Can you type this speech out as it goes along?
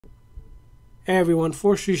Hey everyone,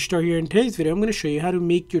 Forestry Star here. In today's video, I'm going to show you how to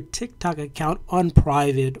make your TikTok account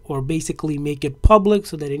unprivate, or basically make it public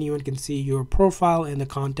so that anyone can see your profile and the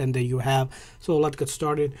content that you have. So let's get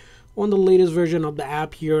started. On the latest version of the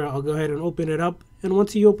app here, I'll go ahead and open it up. And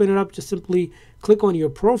once you open it up, just simply click on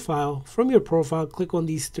your profile. From your profile, click on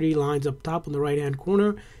these three lines up top in the right hand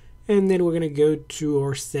corner. And then we're going to go to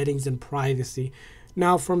our settings and privacy.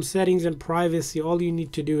 Now from settings and privacy, all you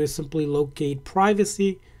need to do is simply locate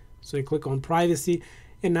privacy. So you click on privacy,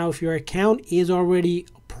 and now if your account is already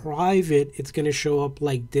private, it's going to show up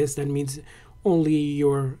like this. That means only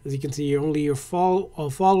your, as you can see here, only your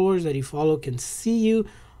followers that you follow can see you.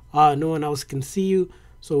 No one else can see you.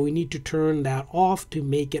 So we need to turn that off to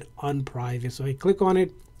make it unprivate. So I click on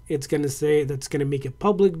it. It's going to say that's going to make it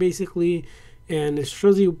public basically. And it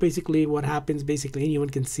shows you basically what happens. Basically,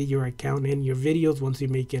 anyone can see your account and your videos once you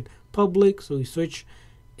make it public. So we switch.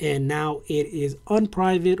 And now it is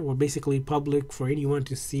unprivate, or basically public, for anyone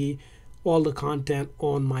to see all the content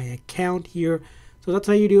on my account here. So that's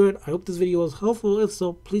how you do it. I hope this video was helpful. If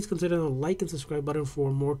so, please consider the like and subscribe button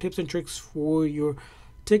for more tips and tricks for your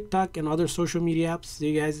TikTok and other social media apps. See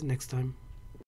you guys next time.